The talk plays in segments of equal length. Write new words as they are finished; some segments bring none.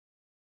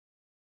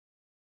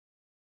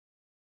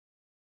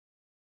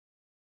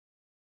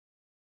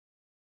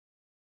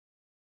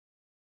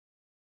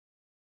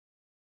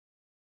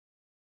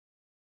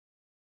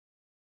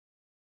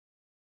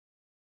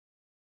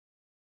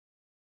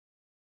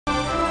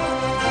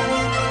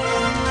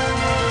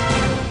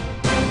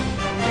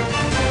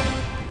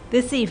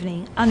This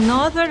evening,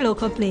 another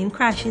local plane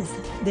crashes,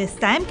 this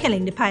time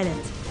killing the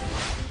pilot.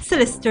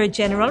 Solicitor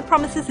General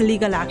promises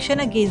legal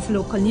action against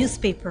local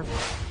newspaper.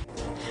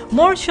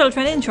 More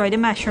children enjoy the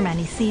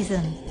Mashramani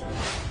season.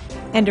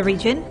 In the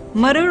region,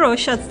 Maduro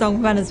shuts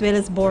down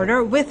Venezuela's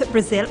border with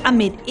Brazil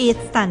amid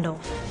 8th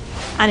standoff.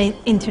 And in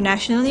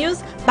international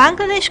news,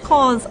 Bangladesh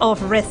calls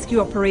off rescue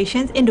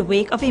operations in the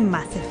wake of a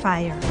massive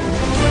fire.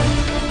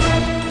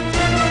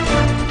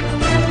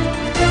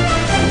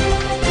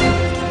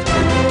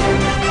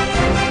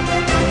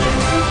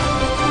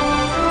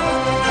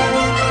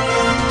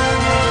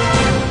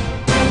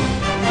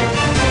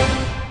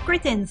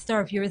 Greetings to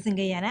our viewers in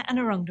Guyana and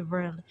around the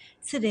world.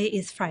 Today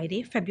is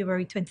Friday,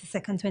 February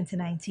 22nd,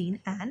 2019,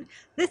 and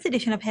this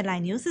edition of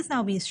Headline News is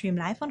now being streamed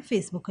live on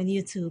Facebook and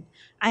YouTube.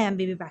 I am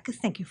Baby Bacchus.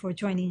 Thank you for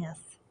joining us.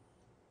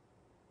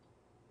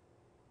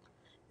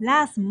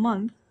 Last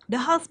month, the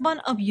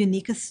husband of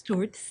Unica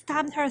Stewart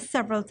stabbed her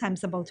several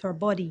times about her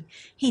body.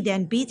 He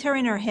then beat her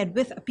in her head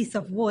with a piece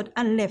of wood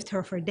and left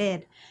her for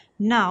dead.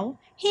 Now,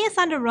 he is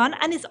on the run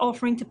and is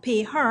offering to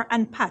pay her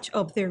and patch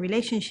up their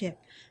relationship.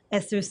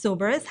 Esther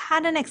Sobers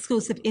had an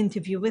exclusive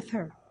interview with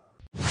her.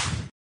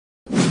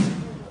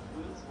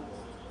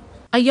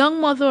 A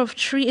young mother of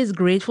 3 is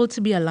grateful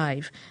to be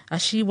alive,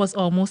 as she was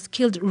almost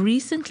killed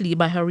recently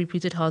by her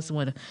reputed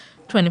husband.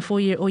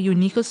 24-year-old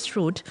Unica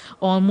Stewart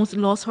almost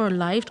lost her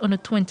life on the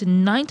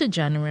 29th of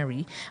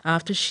January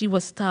after she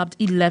was stabbed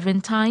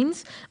 11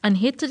 times and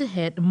hit to the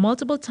head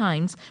multiple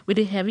times with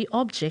a heavy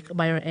object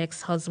by her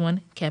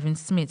ex-husband, Kevin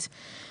Smith.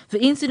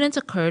 The incident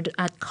occurred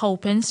at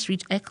Cowpen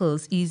Street,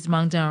 Eccles, East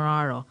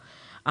Mandarara.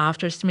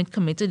 After Smith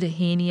committed the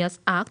heinous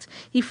act,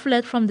 he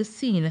fled from the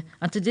scene,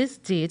 and to this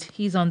date,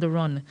 he is on the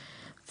run.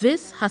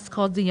 This has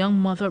caused the young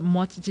mother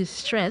much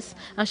distress,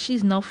 as she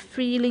is now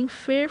feeling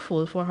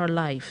fearful for her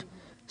life.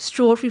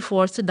 Stewart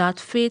refers to that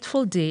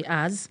fateful day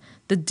as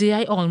the day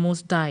I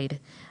almost died.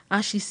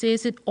 As she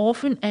says, it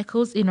often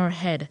echoes in her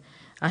head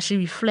as she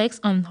reflects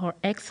on her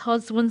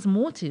ex-husband's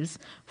motives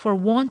for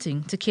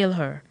wanting to kill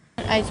her.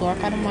 I work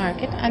at the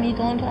market and he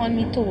don't want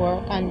me to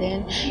work, and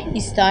then he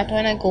start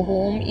when I go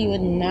home he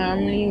would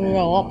normally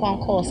row up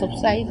and cause up,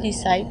 so I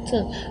decide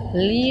to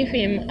leave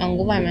him and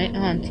go by my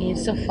auntie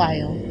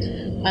Sophia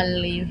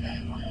and leave.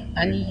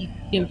 And he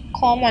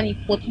come and he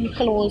put me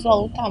clothes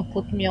out and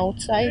put me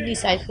outside.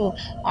 Decide for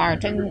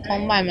Arthur to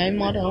come by my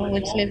mother,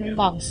 which live in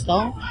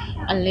Baxter,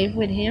 and live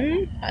with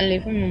him and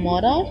live with my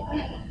mother.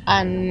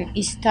 And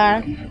it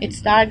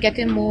start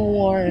getting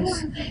more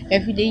worse.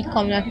 Every day he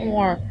come at my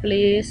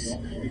workplace,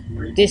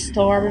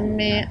 disturbing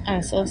me,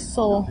 and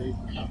so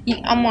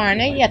I'm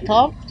morning get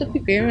up to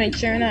prepare my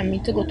children and me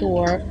to go to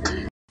work.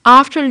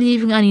 After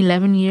leaving an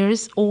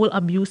 11-year-old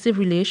abusive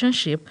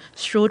relationship,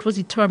 Stewart was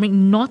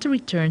determined not to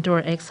return to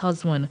her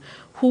ex-husband,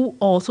 who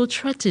also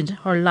threatened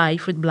her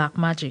life with black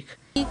magic.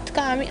 He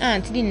called me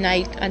auntie the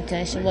night and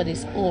tell she what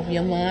is over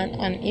your man,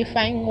 and if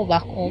I go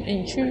back home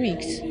in 3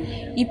 weeks,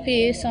 he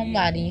pay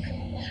somebody.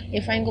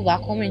 If I go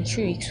back home in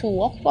 3 weeks to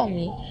work for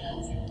me,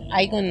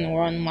 I gonna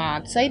run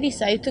mad. So I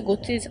decided to go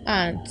to his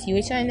auntie,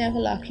 which I never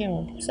lock him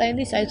up. So I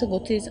decided to go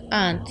to his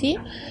auntie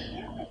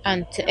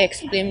and to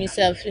explain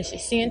myself to she.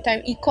 Same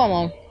time he come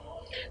up,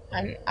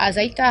 and as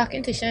I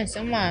talking to she, I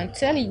say, man,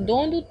 tell you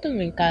don't do it to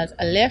me, because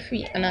I left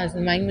you and as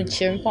mind with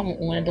sharing for my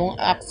own, I don't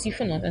ask you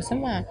for nothing. I say,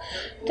 man,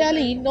 tell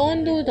you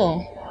don't do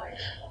that.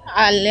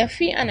 I left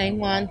you and I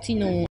want to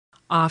know.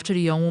 After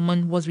the young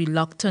woman was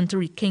reluctant to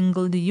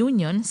rekindle the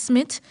union,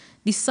 Smith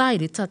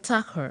decided to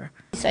attack her.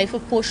 He decided to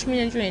push me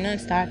in the drain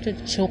and start to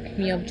choke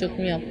me up.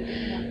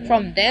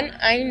 From then,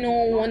 I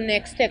know what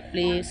next take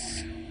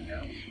place.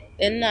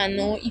 Then I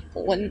know if,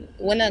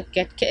 when I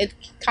get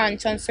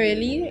conscience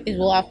really, is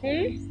what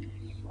happened.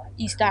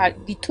 He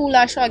start, the 2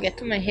 lash I get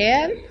to my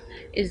head,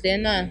 is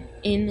then I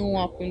know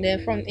what happened.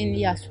 Then from in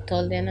the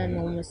hospital, then I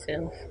know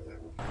myself.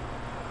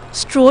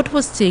 Stewart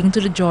was taken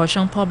to the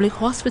Georgetown Public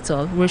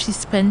Hospital, where she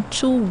spent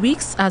 2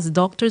 weeks as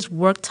doctors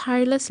worked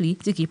tirelessly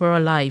to keep her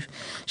alive.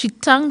 She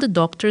thanked the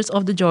doctors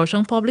of the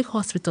Georgetown Public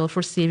Hospital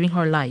for saving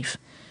her life.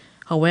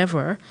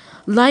 However,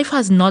 life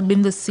has not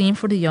been the same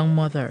for the young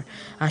mother,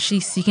 as she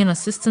is seeking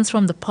assistance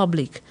from the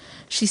public.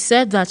 She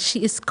said that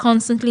she is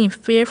constantly in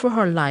fear for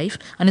her life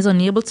and is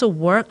unable to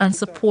work and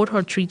support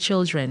her 3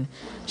 children.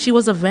 She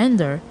was a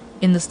vendor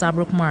in the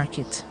Stabrook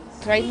Market.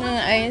 Right now,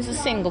 I am a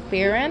single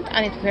parent,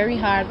 and it's very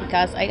hard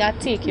because I got to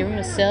take care of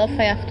myself.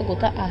 I have to go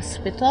to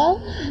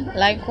hospital.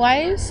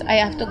 Likewise, I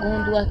have to go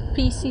and do a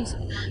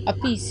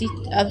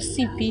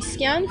CP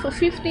scan for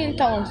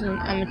 15,000.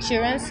 I'm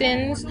maturing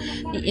since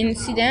the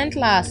incident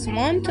last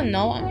month, and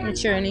now I'm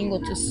maturing go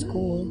to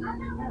school.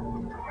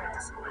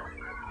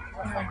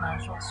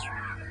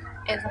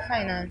 It's a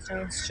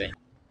financial strain.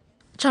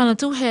 Channel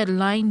 2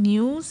 Headline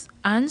News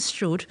and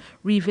Stewart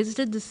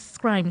revisited the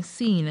crime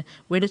scene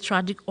where the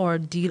tragic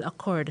ordeal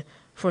occurred.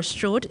 For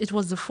Stewart, it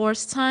was the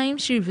first time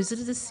she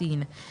visited the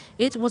scene.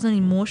 It was an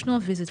emotional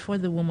visit for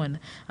the woman,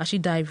 as she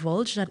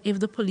divulged that if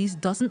the police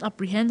doesn't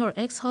apprehend her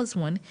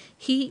ex-husband,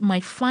 he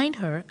might find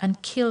her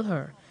and kill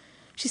her.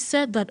 She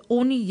said that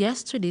only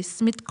yesterday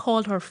Smith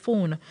called her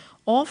phone,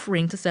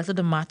 offering to settle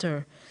the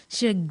matter.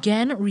 She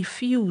again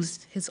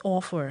refused his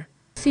offer.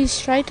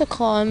 He's tried to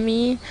call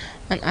me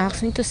and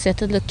ask me to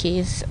settle the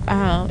case.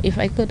 If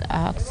I could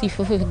ask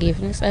for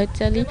forgiveness, I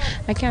tell you,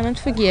 I cannot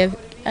forgive.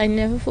 I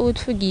never would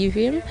forgive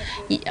him.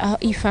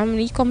 He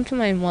family come to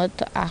my mother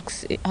to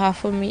ask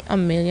for me $1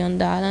 million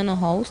and a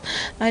house.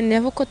 I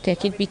never could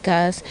take it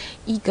because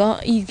he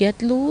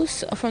get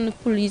loose from the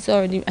police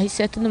already. I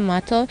settled the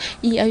matter.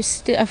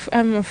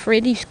 I'm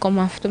afraid he's come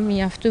after me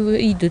after what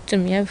he did to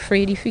me. I'm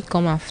afraid if he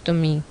come after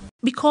me.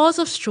 Because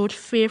of Strode's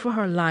fear for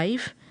her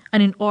life,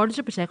 and in order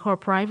to protect her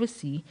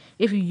privacy,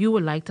 if you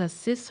would like to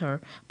assist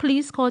her,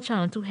 please call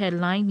Channel 2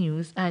 Headline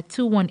News at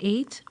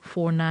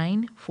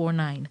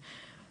 218-4949.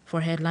 For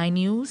Headline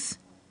News,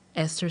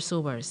 Esther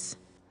Sobers.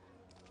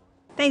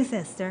 Thanks,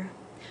 Esther.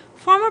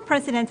 Former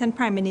President and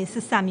Prime Minister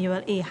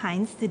Samuel A.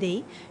 Hines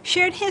today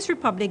shared his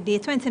Republic Day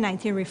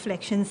 2019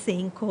 reflections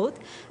saying, quote,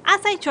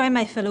 "As I join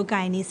my fellow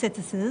Guyanese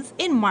citizens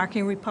in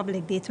marking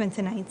Republic Day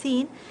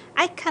 2019,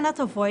 I cannot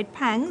avoid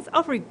pangs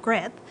of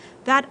regret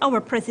that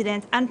our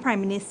President and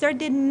Prime Minister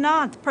did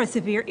not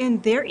persevere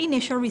in their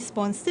initial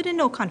response to the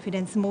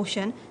no-confidence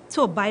motion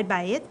to abide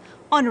by it,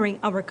 honoring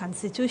our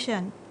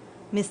Constitution."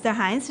 Mr.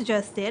 Hines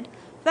suggested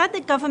that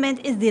the government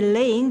is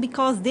delaying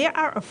because they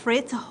are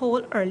afraid to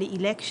hold early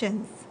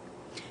elections.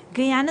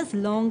 Guyana's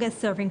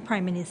longest-serving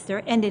Prime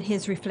Minister ended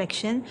his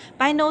reflection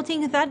by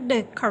noting that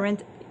the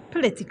current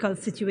political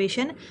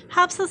situation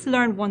helps us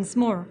learn once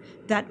more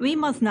that we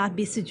must not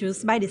be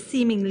seduced by the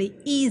seemingly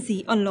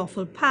easy,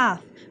 unlawful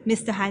path.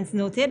 Mr. Hines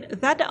noted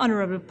that the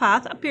honorable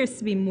path appears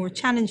to be more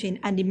challenging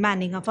and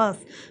demanding of us,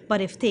 but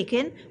if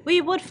taken,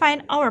 we would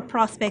find our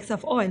prospects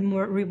of oil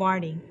more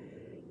rewarding.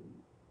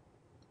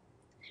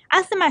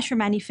 As the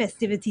Mashramani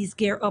festivities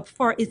gear up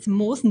for its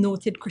most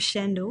noted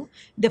crescendo,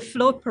 the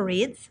float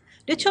parades,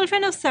 the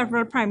children of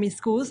several primary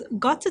schools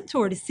got to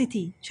tour the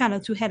city.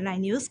 Channel 2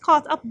 Headline News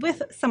caught up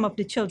with some of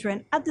the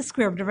children at the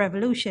Square of the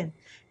Revolution.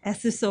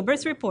 Esther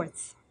Sobers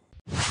reports.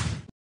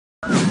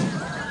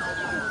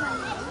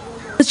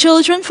 The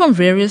children from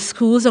various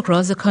schools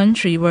across the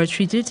country were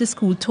treated to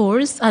school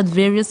tours at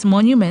various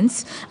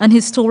monuments and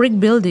historic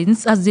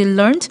buildings as they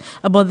learned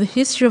about the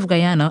history of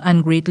Guyana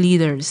and great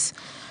leaders.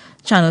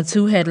 Channel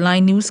 2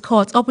 Headline News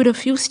caught up with a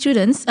few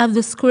students at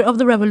the Square of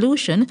the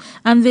Revolution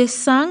and they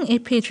sang a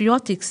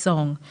patriotic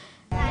song.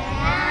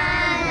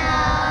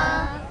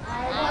 Guyana,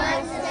 I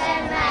want to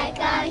serve my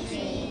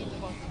country.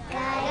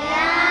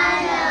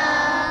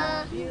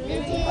 Guyana,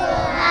 beautiful,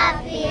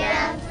 happy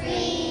and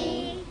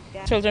free.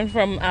 Children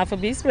from Alpha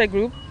Beast Play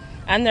Group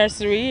and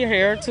Nursery are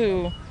here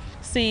to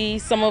see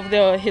some of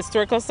the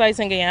historical sites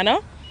in Guyana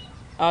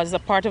as a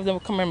part of the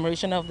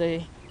commemoration of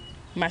the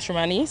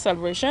Mashramani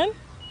celebration.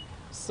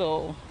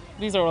 So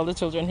these are all the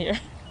children here.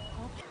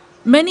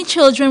 Many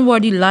children were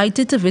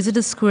delighted to visit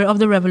the Square of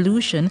the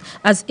Revolution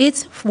as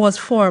it was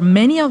for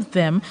many of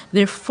them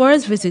their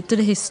first visit to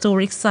the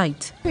historic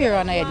site. We're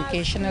on an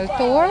educational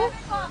tour.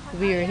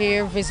 We're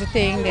here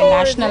visiting the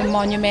national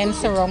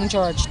monuments around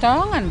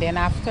Georgetown, and then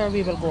after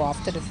we will go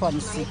off to the fun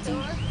city.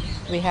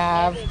 We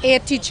have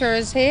 8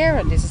 teachers here,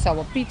 and this is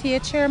our PTA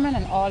chairman,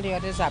 and all the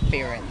others are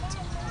parents.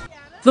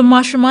 The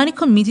Mashramani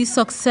committee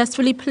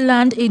successfully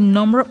planned a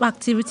number of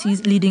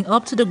activities leading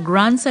up to the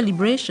grand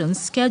celebration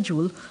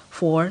scheduled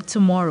for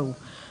tomorrow.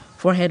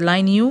 For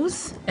Headline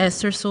News,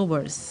 Esther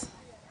Sobers.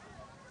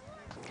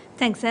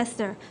 Thanks,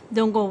 Esther.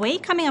 Don't go away.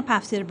 Coming up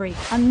after the break,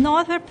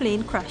 another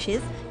plane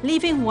crashes,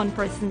 leaving 1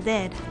 person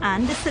dead,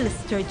 and the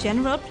Solicitor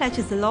General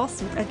pledges a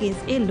lawsuit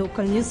against a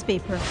local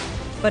newspaper.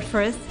 But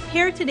first,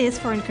 here are today's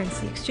foreign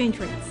currency exchange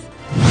rates.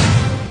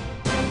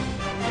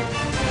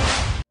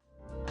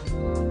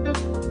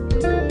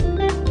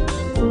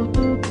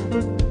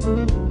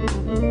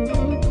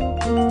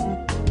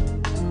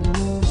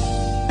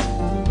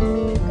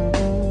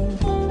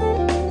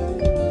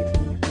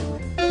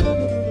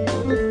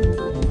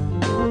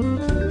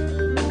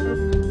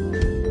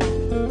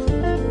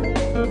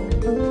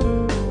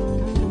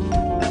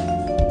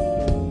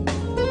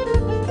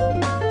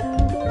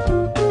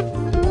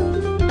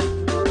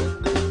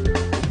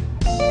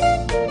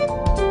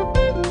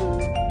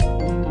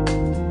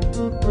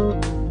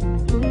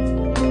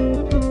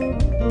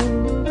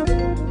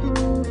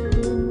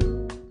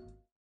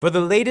 For the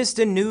latest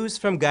in news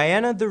from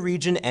Guyana, the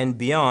region, and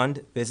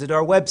beyond, visit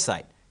our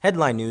website,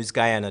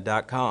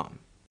 headlinenewsguyana.com.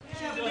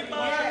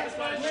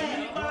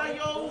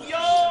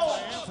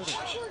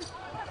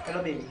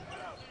 Hello, baby.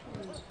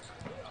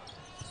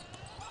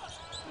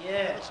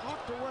 Yeah. It's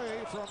knocked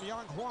away from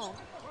Yang Huang.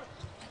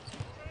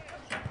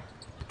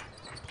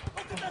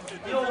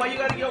 Yo, why you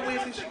gotta get away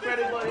from the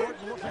credit, buddy? I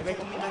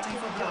recommend that you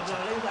from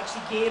Guyana. You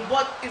actually gain,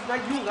 but it's not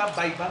you that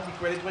buy back the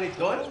credit when it's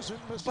done.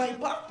 Buy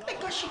back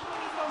because she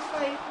money from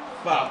 5.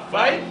 Fab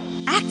 5?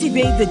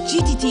 Activate the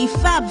GTT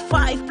Fab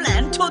 5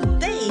 plan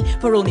today.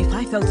 For only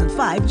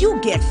 5,005, you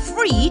get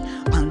free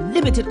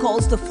unlimited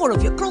calls to 4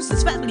 of your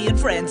closest family and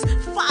friends,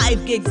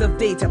 5 gigs of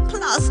data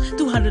plus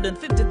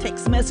 250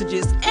 text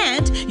messages,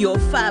 and your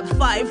Fab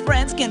 5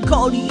 friends can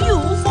call you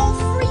for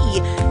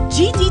free.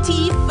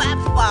 GTT Fab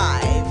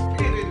 5.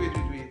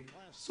 Wait.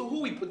 So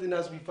who we putting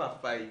as we Fab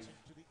 5?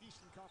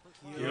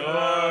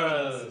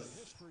 Yours.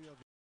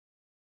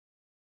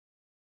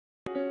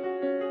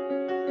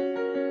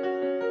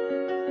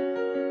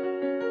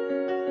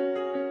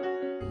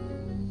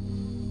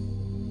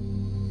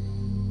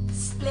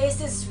 This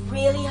place is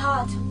really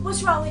hot.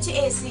 What's wrong with your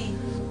AC?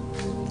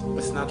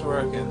 It's not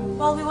working.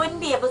 Well, we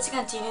wouldn't be able to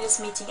continue this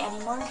meeting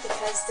anymore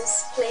because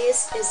this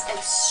place is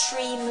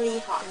extremely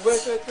hot.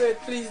 Wait,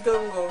 please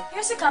don't go.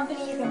 Here's a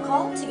company you can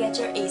call to get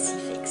your AC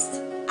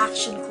fixed.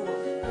 Action Cool.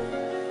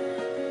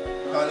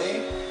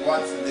 Honey,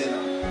 what's dinner?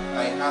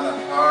 I had a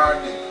hard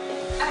day.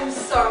 I'm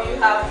sorry you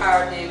had a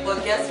hard day,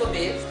 but guess what,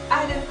 babes?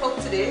 I didn't cook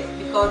today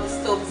because the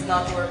stove is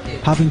not working.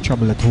 Having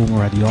trouble at home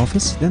or at the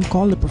office? Then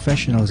call the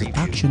professionals at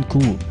Action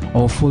Cool.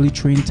 Our fully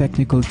trained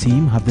technical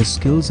team have the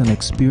skills and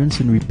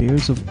experience in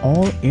repairs of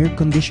all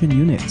air-conditioned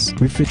units,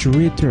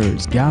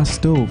 refrigerators, gas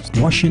stoves,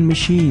 washing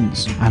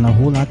machines, and a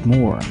whole lot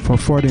more. For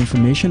further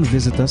information,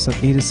 visit us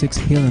at 86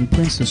 Hill and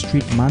Princess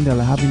Street,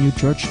 Mandela Avenue,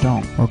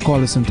 Georgetown, or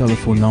call us on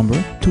telephone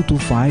number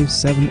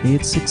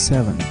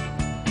 225-7867.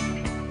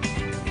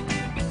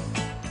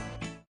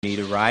 Need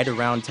a ride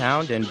around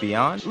town and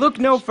beyond? Look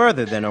no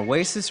further than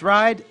Oasis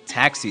Ride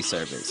Taxi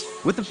Service.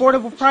 With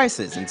affordable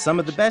prices and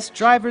some of the best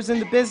drivers in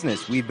the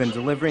business, we've been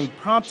delivering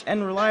prompt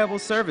and reliable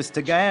service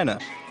to Guyana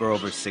for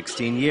over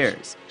 16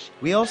 years.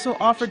 We also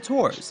offer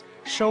tours,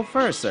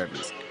 chauffeur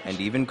service, and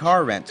even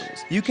car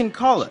rentals. You can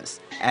call us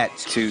at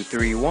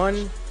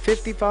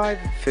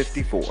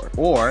 231-5554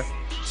 or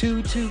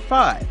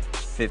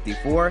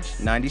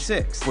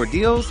 225-5496. For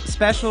deals,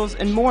 specials,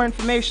 and more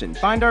information,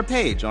 find our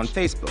page on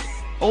Facebook.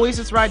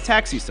 Oasis Ride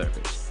Taxi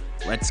Service.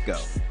 Let's go.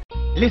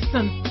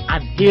 Listen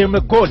and hear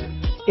me good.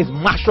 It's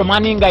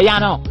Mashramani in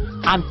Guyana,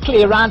 and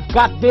Clearance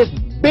got this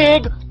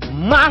big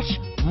mash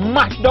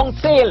down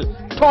sale.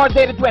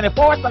 Thursday the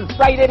 24th and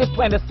Friday the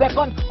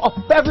 22nd of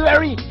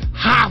February.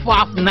 Half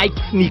off Nike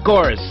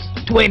sneakers.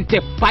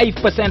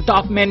 25%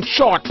 off men's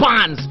short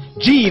pants,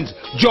 jeans,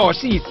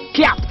 jerseys,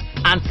 caps,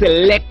 and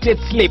selected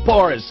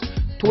slippers.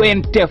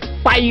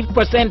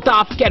 25%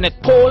 off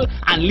Kenneth Cole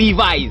and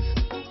Levi's.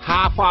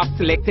 Half off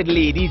selected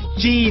ladies'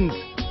 jeans,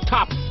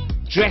 tops,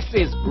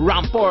 dresses,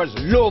 rompers,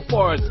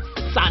 loafers,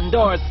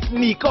 sandals,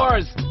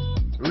 sneakers.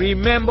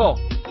 Remember,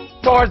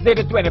 Thursday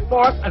the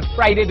 24th and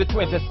Friday the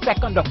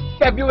 22nd of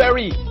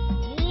February.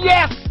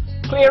 Yes!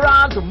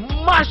 Clearance,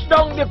 mash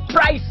down the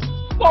price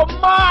for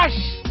mash!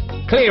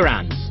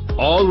 Clearance,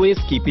 always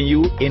keeping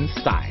you in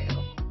style.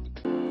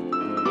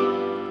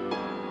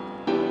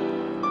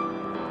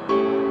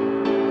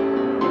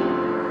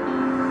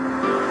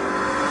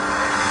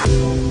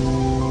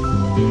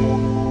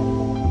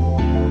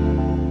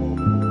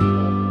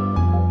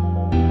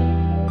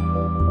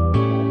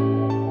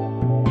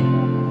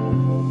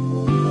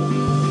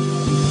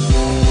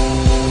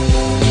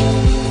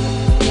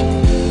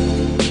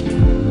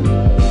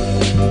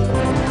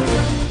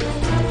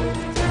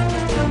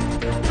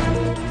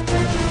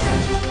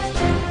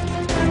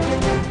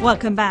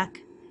 Welcome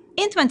back.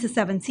 In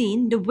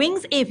 2017, the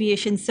Wings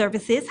Aviation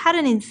Services had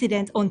an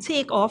incident on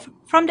takeoff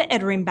from the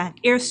Bank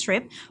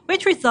airstrip,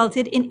 which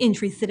resulted in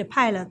injuries to the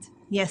pilot.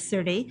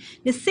 Yesterday,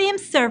 the same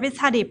service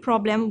had a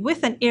problem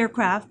with an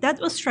aircraft that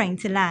was trying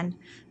to land.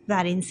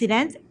 That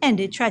incident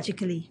ended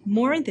tragically.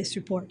 More in this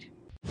report.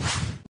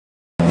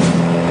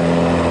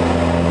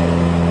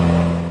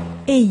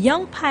 A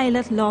young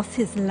pilot lost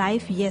his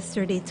life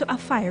yesterday to a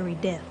fiery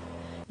death.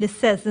 The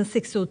Cessna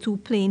 602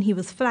 plane he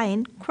was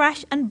flying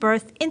crashed and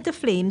burst into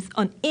flames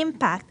on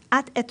impact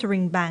at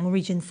Bang,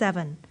 Region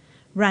 7.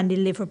 Randy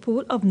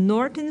Liverpool of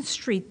Norton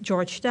Street,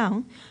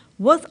 Georgetown,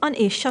 was on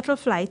a shuttle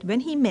flight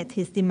when he met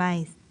his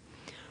demise.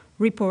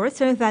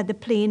 Reports are that the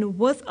plane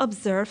was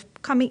observed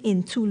coming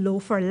in too low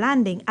for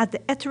landing at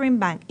the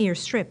Bang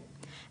airstrip.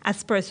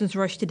 As persons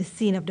rushed to the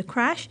scene of the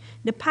crash,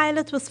 the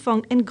pilot was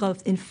found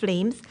engulfed in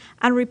flames,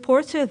 and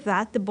reports are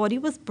that the body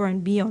was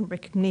burned beyond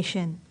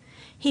recognition.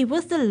 He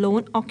was the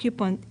lone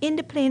occupant in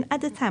the plane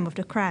at the time of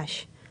the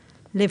crash.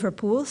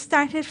 Liverpool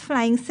started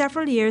flying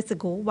several years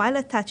ago while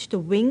attached to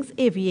Wings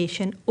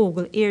Aviation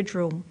Ogle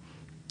Airdrome.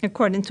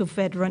 According to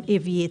veteran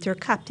aviator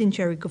Captain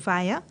Jerry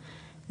Govaya,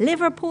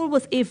 Liverpool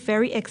was a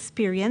very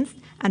experienced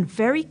and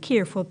very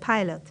careful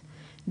pilot.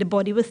 The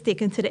body was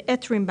taken to the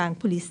Bang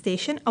police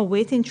station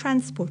awaiting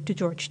transport to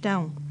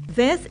Georgetown.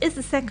 This is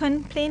the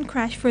second plane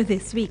crash for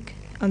this week.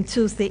 On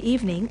Tuesday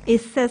evening, a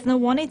Cessna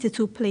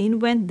 182 plane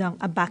went down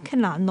a back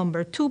canal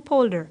number 2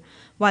 polder.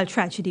 While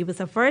tragedy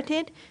was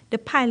averted, the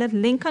pilot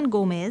Lincoln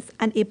Gomez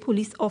and a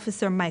police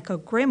officer Michael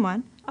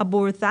Grayman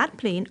aboard that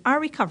plane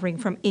are recovering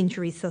from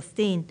injuries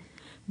sustained.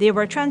 They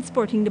were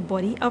transporting the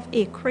body of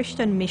a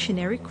Christian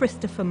missionary,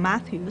 Christopher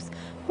Matthews,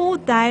 who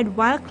died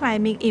while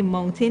climbing a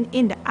mountain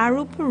in the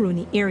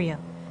Arupuruni area.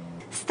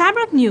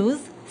 Stabrook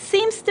News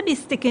seems to be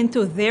sticking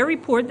to their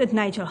report that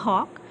Nigel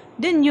Hawke,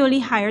 the newly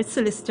hired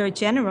Solicitor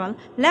General,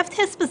 left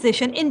his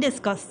position in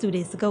disgust 2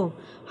 days ago.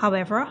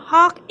 However,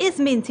 Hawke is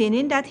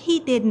maintaining that he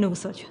did no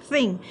such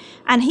thing,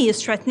 and he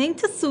is threatening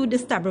to sue the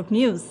Stabrook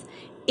News.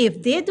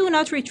 If they do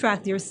not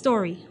retract their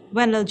story,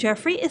 Wendell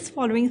Jeffrey is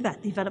following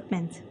that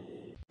development.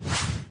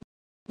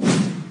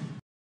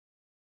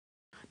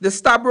 The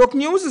Stabroek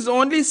News is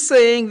only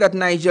saying that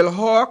Nigel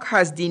Hawke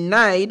has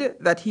denied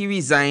that he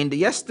resigned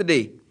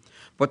yesterday.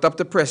 But up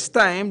to press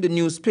time, the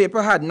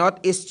newspaper had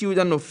not issued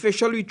an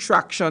official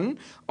retraction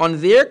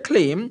on their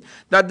claim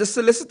that the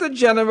Solicitor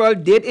General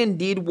did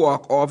indeed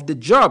walk off the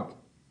job.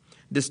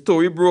 The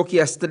story broke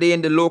yesterday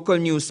in the local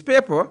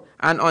newspaper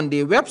and on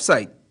their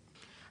website.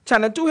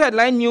 Channel 2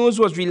 Headline News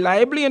was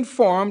reliably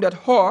informed that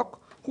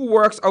Hawke, who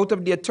works out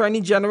of the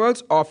Attorney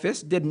General's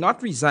office, did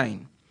not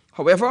resign.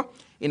 However,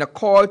 in a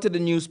call to the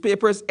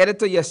newspaper's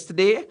editor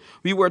yesterday,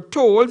 we were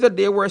told that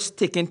they were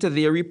sticking to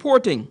their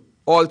reporting.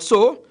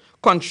 Also,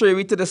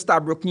 contrary to the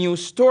Stabroek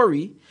News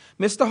story,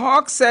 Mr.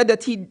 Hawke said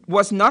that he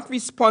was not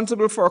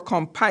responsible for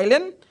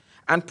compiling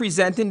and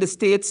presenting the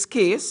state's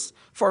case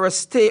for a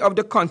stay of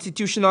the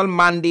constitutional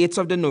mandates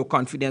of the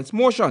no-confidence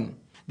motion.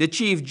 The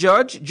Chief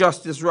Judge,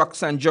 Justice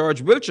Roxanne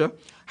George Wiltshire,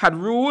 had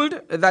ruled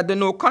that the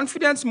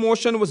no-confidence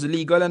motion was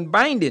legal and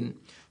binding,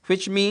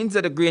 which means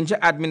that the Granger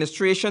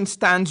administration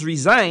stands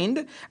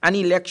resigned and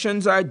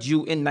elections are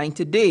due in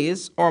 90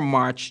 days or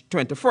March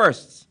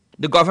 21st.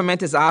 The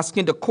government is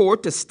asking the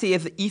court to stay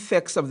the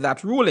effects of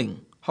that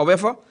ruling.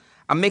 However,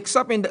 a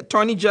mix-up in the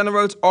Attorney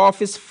General's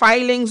office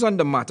filings on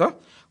the matter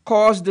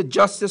caused the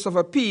Justice of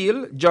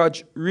Appeal,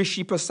 Judge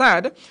Rishi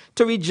Prasad,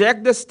 to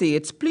reject the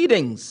state's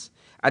pleadings.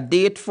 A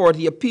date for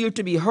the appeal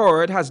to be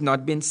heard has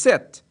not been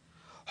set.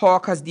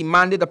 Hawke has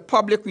demanded a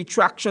public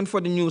retraction for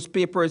the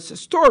newspaper's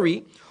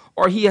story,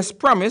 or he has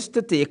promised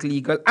to take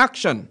legal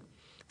action.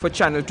 For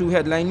Channel 2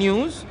 Headline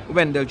News,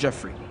 Wendell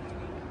Jeffrey.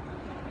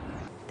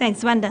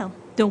 Thanks, Wendell.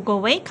 Don't go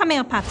away. Coming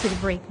up after the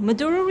break,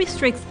 Maduro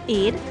restricts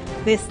aid,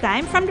 this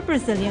time from the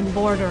Brazilian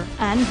border,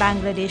 and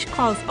Bangladesh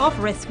calls off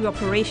rescue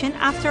operation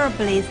after a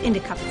blaze in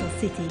the capital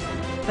city.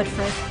 But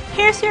first,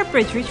 here's your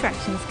bridge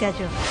retraction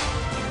schedule.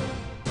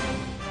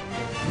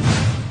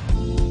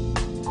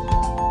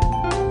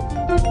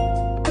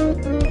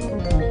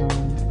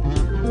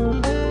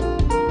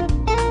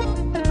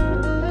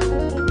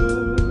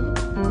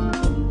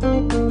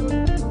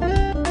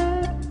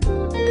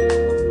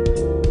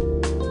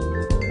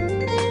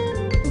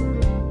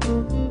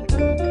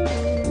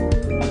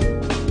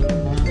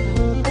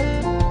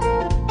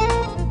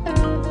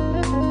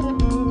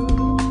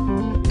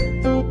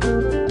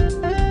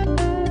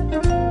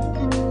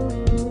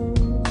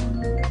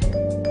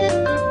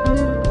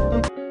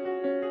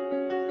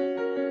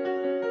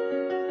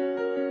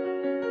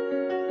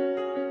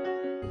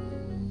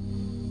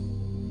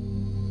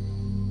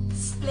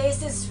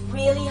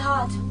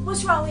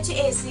 What's wrong with your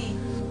AC?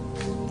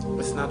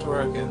 It's not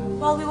working.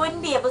 Well, we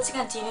wouldn't be able to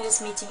continue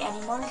this meeting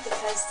anymore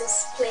because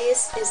this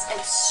place is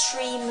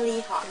extremely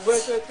hot.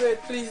 Wait,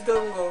 please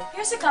don't go.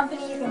 Here's a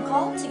company you can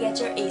call to get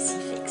your AC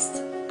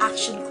fixed.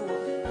 Action Cool.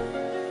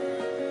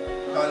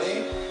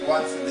 Honey,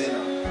 what's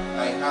dinner?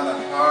 I had a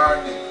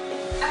hard day.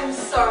 I'm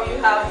sorry you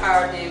had a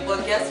hard day,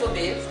 but guess what,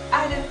 babes?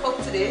 I didn't cook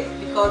today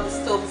because the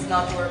stove is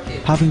not working.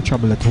 Having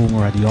trouble at home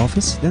or at the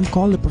office? Then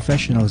call the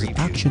professionals at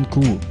Action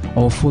Cool.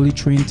 Our fully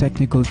trained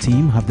technical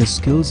team have the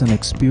skills and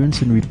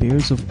experience in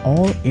repairs of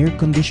all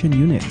air-conditioned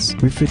units,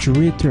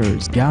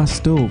 refrigerators, gas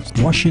stoves,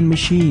 washing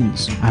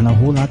machines, and a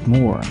whole lot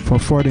more. For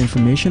further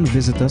information,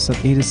 visit us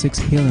at 86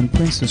 Hill and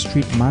Princess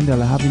Street,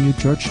 Mandela Avenue,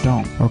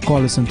 Georgetown, or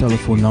call us on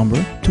telephone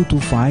number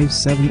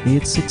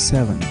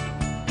 225-7867.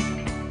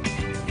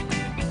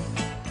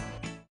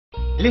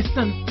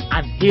 Listen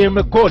and hear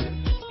me good.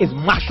 It's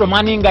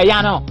Mashramani in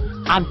Guyana,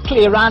 and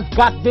Clearance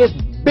got this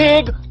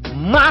big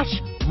mash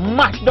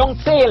down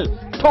sale.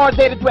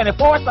 Thursday the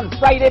 24th and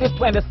Friday the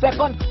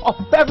 22nd of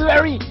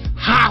February.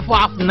 Half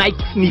off night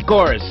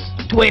sneakers.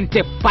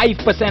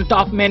 25%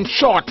 off men's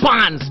short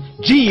pants,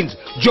 jeans,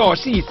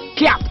 jerseys,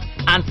 caps,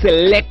 and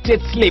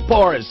selected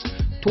slippers.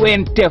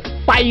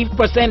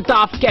 25%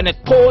 off Kenneth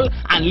Cole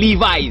and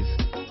Levi's.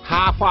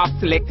 Half off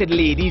selected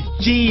ladies'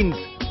 jeans,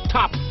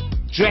 tops,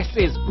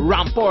 dresses,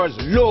 rompers,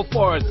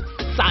 loafers,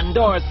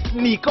 sandals,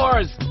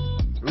 sneakers.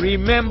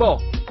 Remember,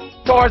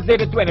 Thursday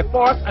the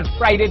 24th and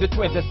Friday the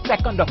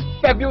 22nd of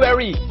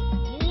February.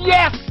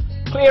 Yes!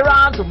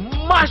 Clearance,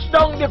 mash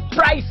down the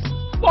price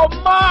for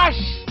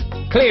mash!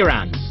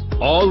 Clearance,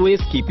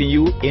 always keeping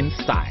you in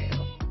style.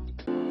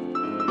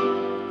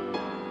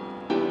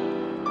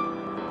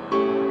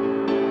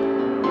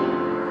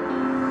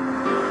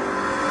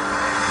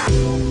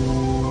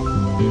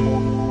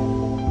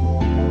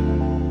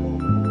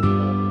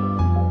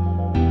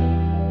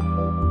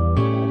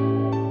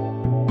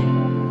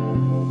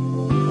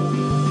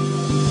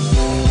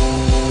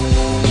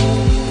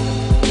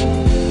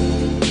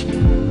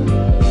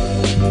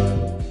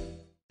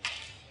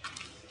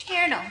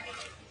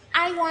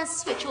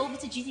 Switch over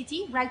to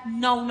GTT right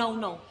now,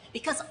 no.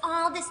 Because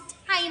all this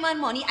time and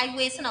money I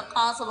wasting on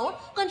calls alone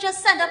can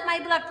just send up my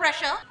blood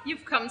pressure.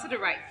 You've come to the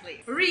right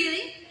place.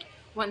 Really?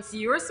 Once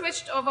you're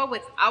switched over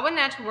with our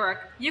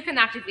network, you can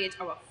activate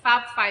our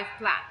Fab 5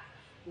 plan.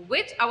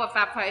 With our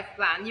Fab 5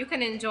 plan, you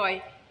can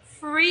enjoy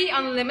free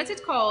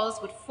unlimited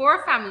calls with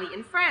 4 family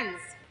and friends.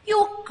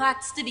 You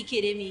got to be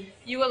kidding me.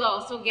 You will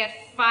also get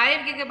 5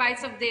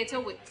 gigabytes of data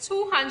with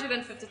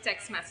 250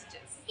 text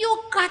messages.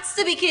 You got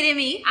to be kidding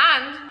me.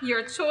 And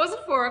your chosen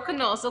 4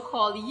 can also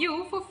call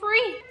you for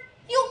free.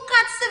 You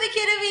got to be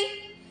kidding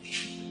me.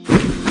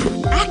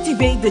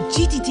 Activate the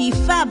GTT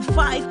Fab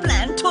 5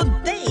 plan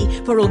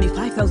today. For only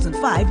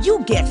 5,005,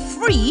 you get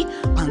free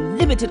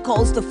unlimited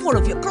calls to 4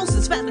 of your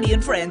closest family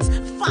and friends,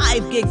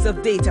 5 gigs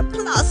of data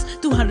plus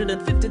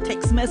 250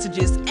 text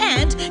messages,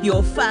 and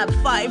your Fab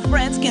 5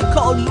 friends can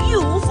call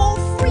you for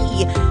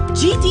free.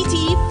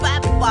 GTT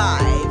Fab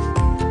 5.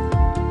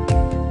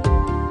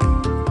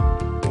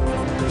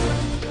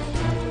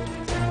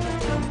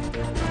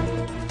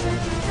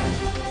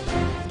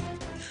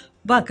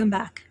 Welcome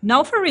back.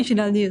 Now for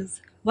regional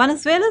news.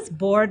 Venezuela's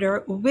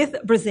border with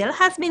Brazil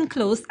has been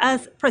closed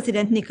as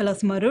President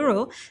Nicolas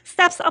Maduro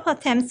steps up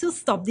attempts to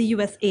stop the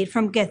U.S. aid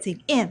from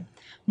getting in.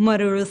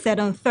 Maduro said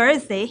on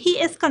Thursday he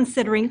is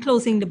considering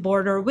closing the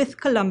border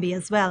with Colombia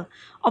as well.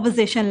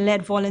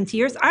 Opposition-led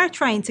volunteers are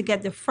trying to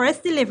get the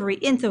first delivery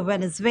into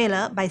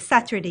Venezuela by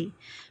Saturday,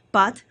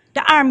 but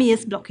the army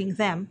is blocking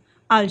them.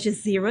 Al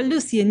Jazeera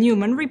Lucia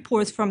Newman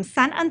reports from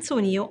San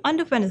Antonio on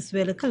the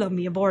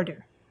Venezuela-Colombia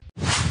border.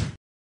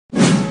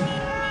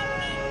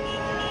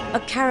 A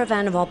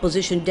caravan of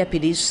opposition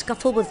deputies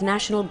scuffle with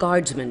National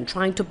Guardsmen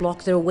trying to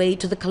block their way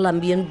to the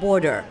Colombian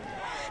border.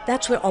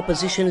 That's where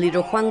opposition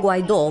leader Juan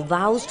Guaidó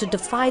vows to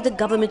defy the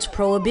government's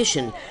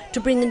prohibition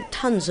to bring in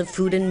tons of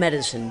food and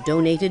medicine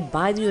donated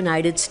by the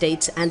United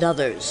States and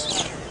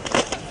others.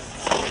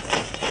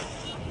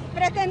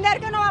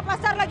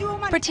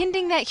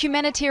 Pretending that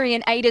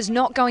humanitarian aid is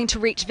not going to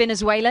reach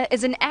Venezuela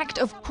is an act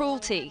of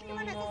cruelty.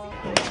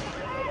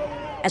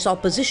 As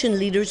opposition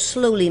leaders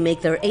slowly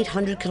make their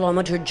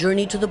 800-kilometer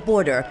journey to the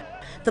border,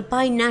 the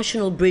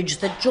binational bridge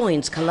that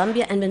joins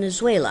Colombia and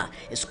Venezuela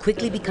is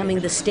quickly becoming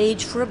the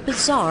stage for a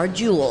bizarre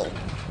duel.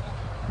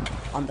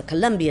 On the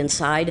Colombian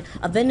side,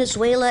 a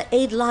Venezuela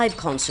Aid Live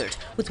concert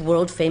with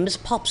world-famous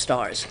pop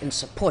stars in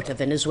support of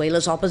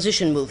Venezuela's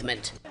opposition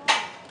movement.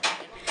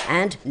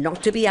 And,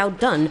 not to be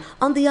outdone,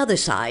 on the other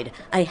side,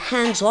 a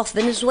hands-off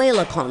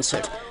Venezuela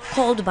concert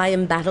called by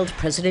embattled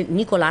President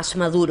Nicolás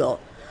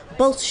Maduro,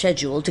 both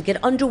scheduled to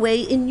get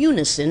underway in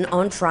unison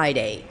on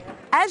Friday.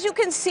 As you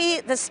can see,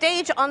 the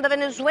stage on the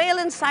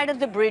Venezuelan side of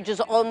the bridge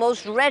is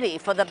almost ready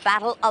for the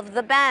Battle of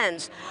the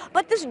Bands.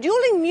 But this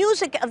dueling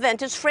music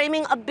event is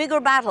framing a bigger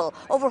battle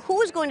over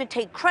who is going to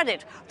take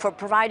credit for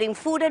providing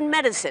food and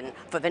medicine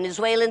for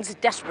Venezuelans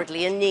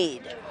desperately in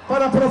need.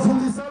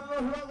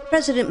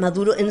 President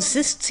Maduro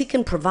insists he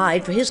can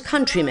provide for his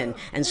countrymen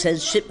and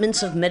says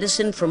shipments of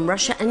medicine from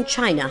Russia and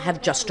China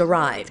have just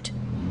arrived.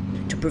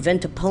 To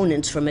prevent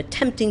opponents from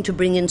attempting to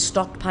bring in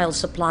stockpile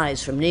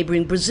supplies from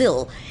neighboring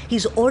Brazil,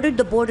 he's ordered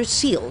the border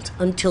sealed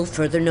until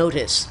further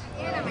notice.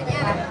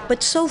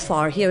 But so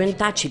far here in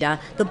Táchira,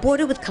 the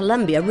border with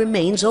Colombia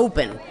remains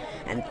open,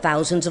 and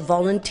thousands of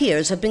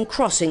volunteers have been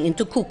crossing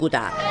into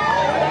Cúcuta.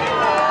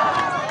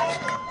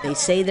 They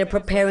say they're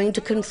preparing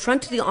to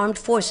confront the armed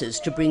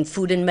forces to bring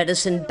food and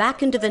medicine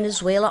back into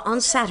Venezuela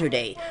on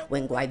Saturday,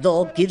 when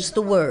Guaidó gives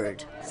the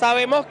word.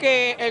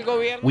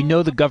 We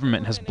know the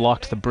government has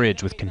blocked the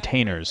bridge with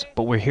containers,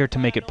 but we're here to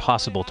make it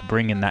possible to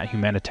bring in that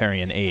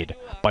humanitarian aid,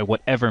 by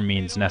whatever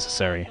means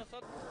necessary.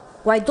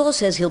 Guaidó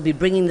says he'll be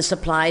bringing the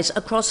supplies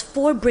across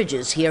 4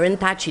 bridges here in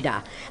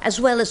Táchira, as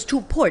well as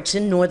 2 ports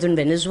in northern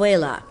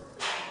Venezuela.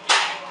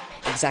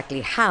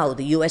 Exactly how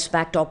the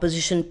U.S.-backed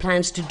opposition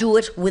plans to do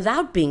it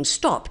without being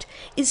stopped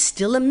is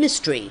still a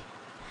mystery.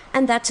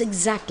 And that's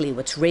exactly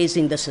what's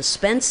raising the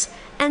suspense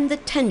and the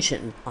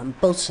tension on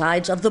both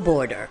sides of the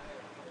border.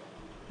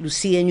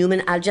 Lucia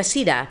Newman, Al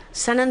Jazeera,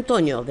 San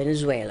Antonio,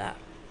 Venezuela.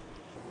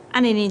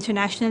 And in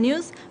international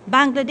news,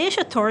 Bangladesh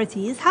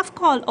authorities have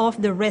called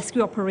off the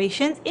rescue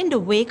operations in the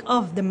wake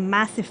of the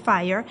massive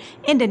fire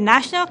in the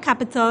national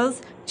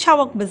capital's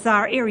Chowk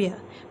Bazar area.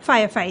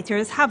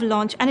 Firefighters have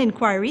launched an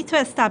inquiry to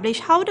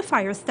establish how the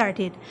fire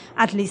started.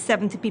 At least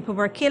 70 people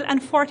were killed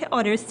and 40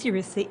 others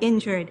seriously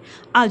injured.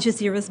 Al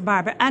Jazeera's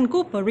Barbara Ann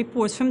Gopal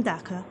reports from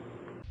Dhaka.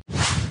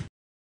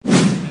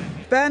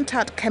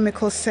 Burnt-out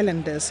chemical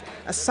cylinders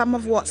are some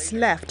of what's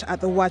left at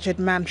the Wajid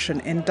mansion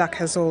in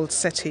Dhaka's old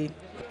city.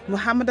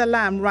 Muhammad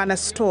Alam ran a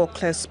store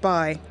close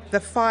by. The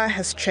fire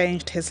has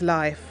changed his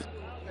life.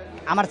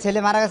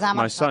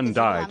 My son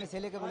died.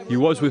 He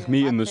was with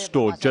me in the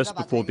store just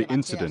before the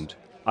incident.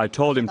 I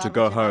told him to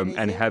go home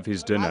and have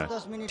his dinner.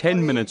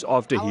 10 minutes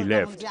after he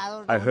left,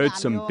 I heard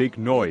some big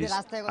noise.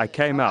 I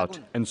came out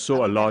and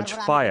saw a large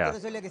fire.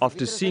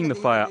 After seeing the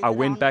fire, I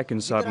went back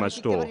inside my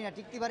store.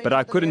 But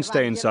I couldn't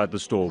stay inside the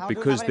store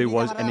because there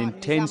was an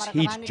intense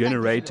heat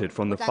generated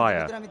from the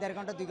fire.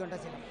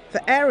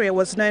 The area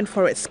was known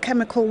for its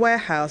chemical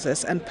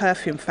warehouses and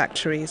perfume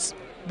factories.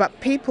 But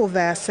people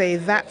there say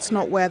that's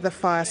not where the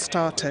fire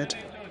started.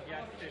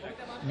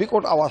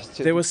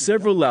 There were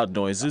several loud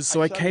noises,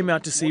 so I came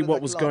out to see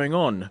what was going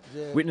on.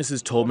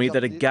 Witnesses told me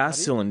that a gas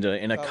cylinder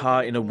in a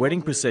car in a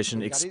wedding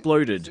procession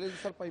exploded.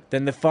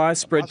 Then the fire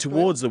spread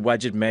towards the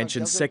Wajid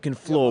mansion's second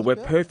floor where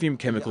perfume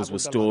chemicals were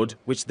stored,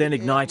 which then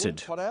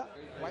ignited.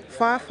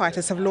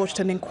 Firefighters have launched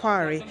an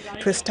inquiry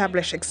to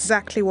establish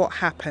exactly what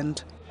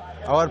happened.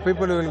 Our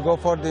people will go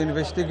for the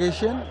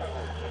investigation,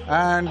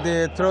 and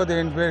through the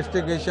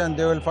investigation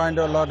they will find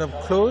a lot of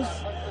clues.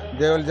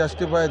 They will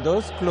justify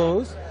those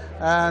clues,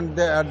 and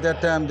at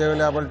that time they will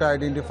be able to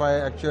identify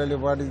actually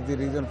what is the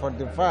reason for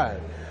the fire.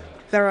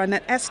 There are an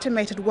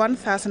estimated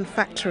 1,000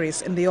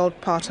 factories in the old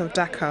part of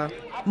Dakar.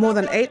 More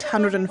than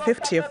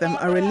 850 of them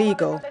are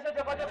illegal.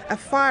 A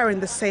fire in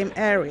the same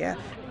area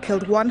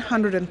killed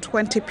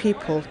 120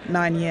 people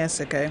 9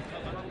 years ago.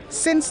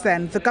 Since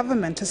then, the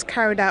government has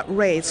carried out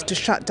raids to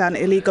shut down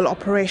illegal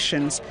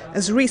operations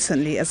as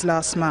recently as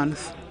last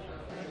month.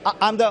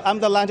 I'm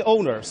the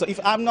landowner, so if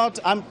I'm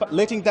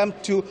letting them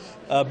to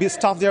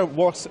stop their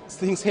works,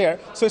 things here,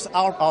 so it's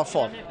our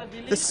fault.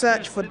 The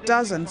search for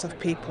dozens of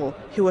people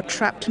who were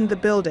trapped in the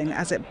building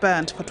as it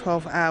burnt for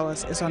 12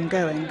 hours is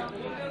ongoing.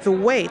 The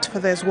wait for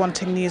those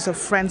wanting news of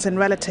friends and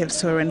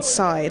relatives who are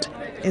inside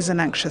is an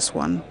anxious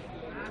one.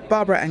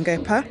 Barbara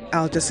Angopa,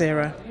 Al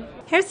Jazeera.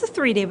 Here's the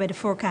 3-day weather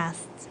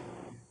forecast.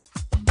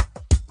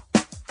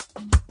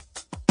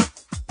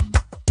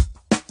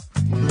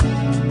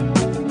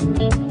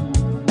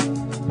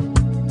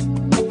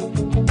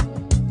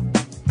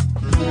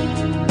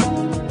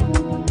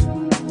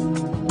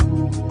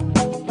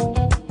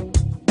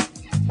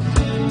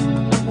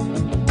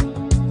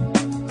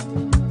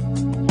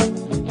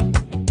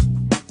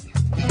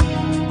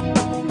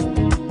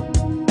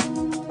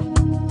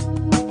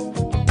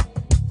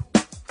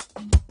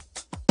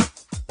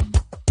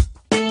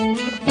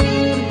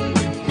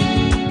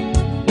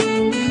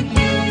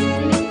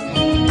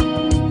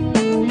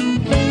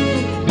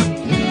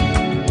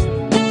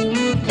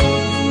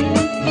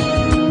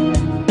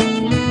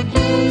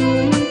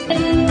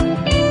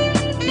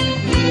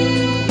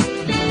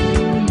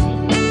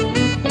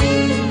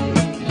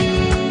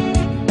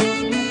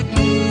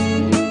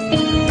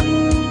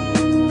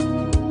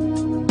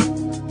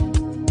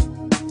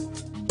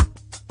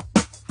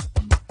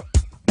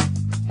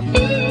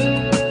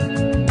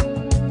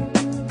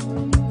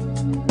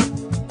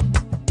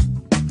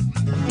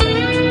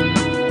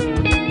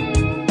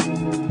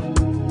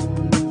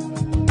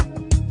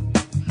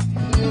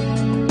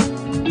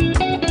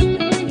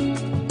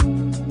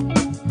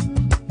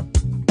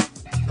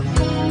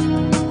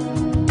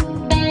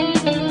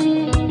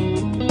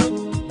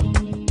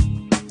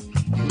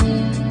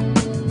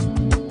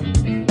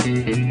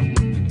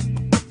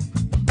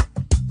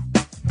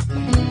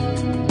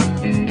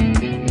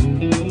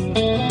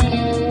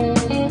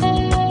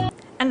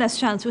 That's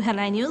Channel 2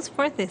 Headline News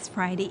for this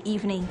Friday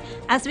evening.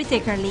 As we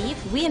take our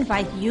leave, we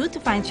invite you to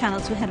find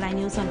Channel 2 Headline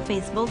News on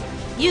Facebook,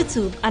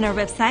 YouTube, and our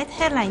website,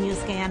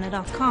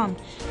 headlinenewsguyana.com.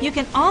 You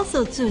can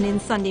also tune in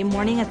Sunday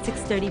morning at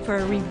 6:30 for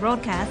a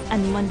rebroadcast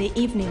and Monday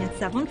evening at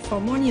 7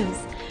 for more news.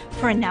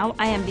 For now,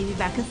 I am Baby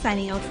Backus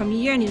signing out from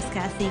your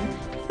newscasting.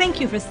 Thank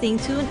you for staying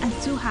tuned and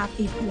to have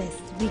a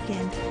blessed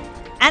weekend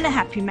and a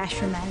happy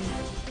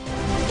Mashramani.